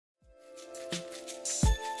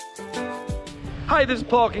Hi, this is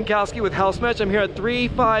Paul Kinkowski with House Match. I'm here at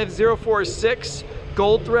 35046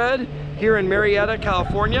 Goldthread here in Murrieta,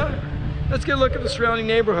 California. Let's get a look at the surrounding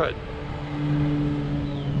neighborhood.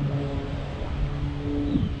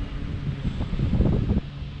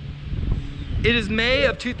 It is May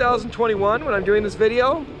of 2021 when I'm doing this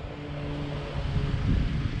video.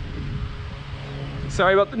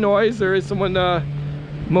 Sorry about the noise, there is someone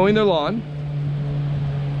mowing their lawn.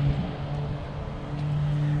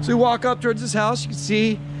 So we walk up towards this house, you can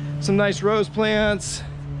see some nice rose plants.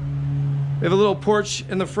 We have a little porch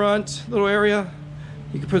in the front, little area.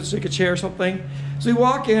 You can stick a chair or something. So we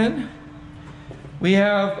walk in, we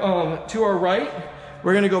have to our right,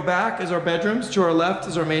 we're gonna go back as our bedrooms, to our left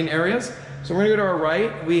is our main areas. So we're gonna go to our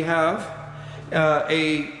right, we have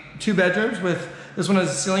two bedrooms with, this one has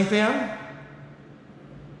a ceiling fan.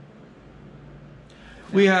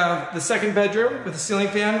 We have the second bedroom with a ceiling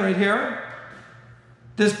fan right here.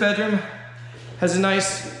 This bedroom has a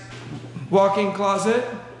nice walk-in closet.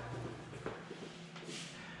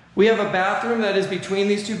 We have a bathroom that is between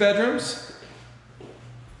these two bedrooms.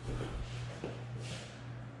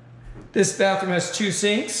 This bathroom has two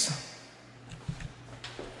sinks.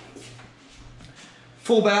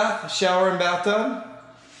 Full bath, shower and bathtub.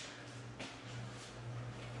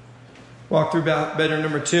 Walk through bedroom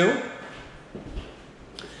number 2.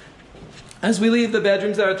 As we leave the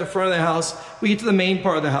bedrooms that are at the front of the house, we get to the main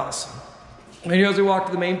part of the house. And here as we walk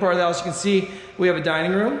to the main part of the house, you can see we have a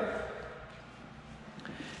dining room.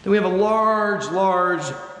 Then we have a large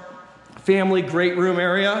family great room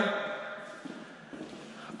area.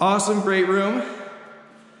 Awesome great room.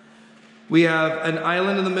 We have an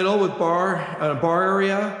island in the middle with a bar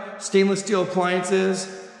area, stainless steel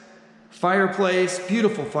appliances, fireplace,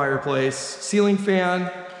 beautiful fireplace, ceiling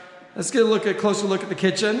fan. Let's get a closer look at the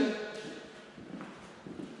kitchen.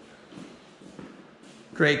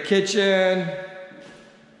 Great kitchen.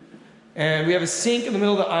 And we have a sink in the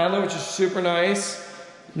middle of the island, which is super nice.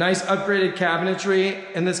 Nice upgraded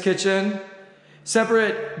cabinetry in this kitchen.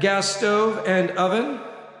 Separate gas stove and oven.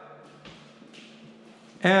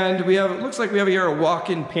 And we have, it looks like we have here a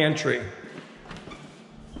walk-in pantry.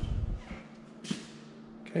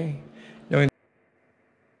 Okay.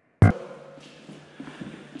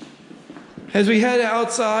 As we head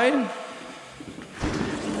outside,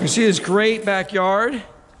 you see this great backyard.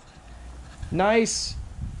 Nice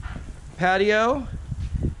patio.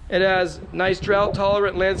 It has nice drought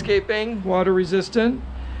tolerant landscaping, water resistant.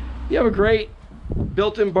 You have a great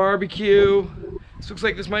built-in barbecue. This looks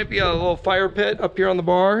like this might be a little fire pit up here on the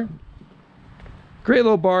bar. Great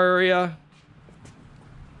little bar area.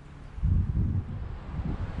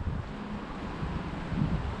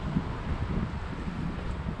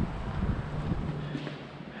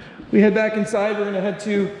 We head back inside, we're gonna head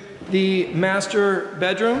to the master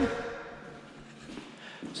bedroom.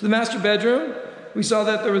 So the master bedroom, we saw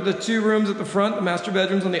that there were the two rooms at the front, the master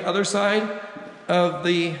bedroom's on the other side of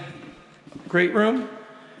the great room.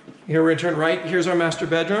 Here we're gonna turn right, here's our master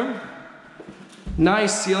bedroom.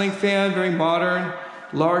 Nice ceiling fan, very modern,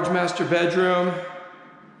 large master bedroom.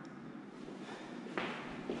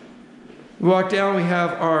 We walk down, we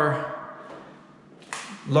have our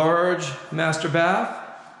large master bath.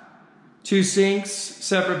 Two sinks,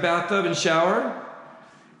 separate bathtub and shower.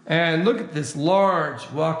 And look at this large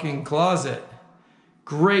walk-in closet.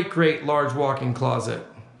 Great large walk-in closet.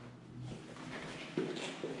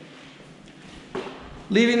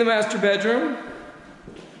 Leaving the master bedroom,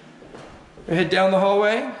 we head down the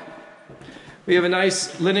hallway. We have a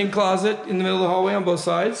nice linen closet in the middle of the hallway on both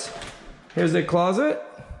sides. Here's the closet.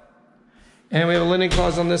 And we have a linen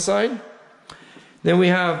closet on this side. Then we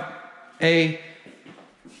have a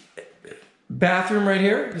bathroom right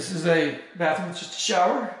here. This is a bathroom with just a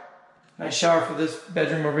shower. Nice shower for this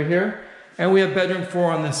bedroom over here. And we have bedroom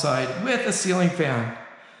 4 on this side with a ceiling fan.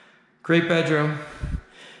 Great bedroom.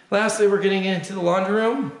 Lastly, we're getting into the laundry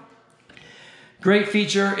room. Great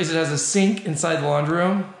feature is it has a sink inside the laundry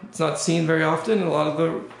room. It's not seen very often in a lot of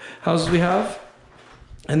the houses we have.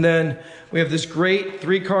 And then we have this great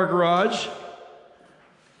 3-car garage.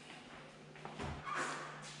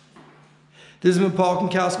 This has been Paul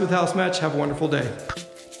Kinkowski with House Match. Have a wonderful day.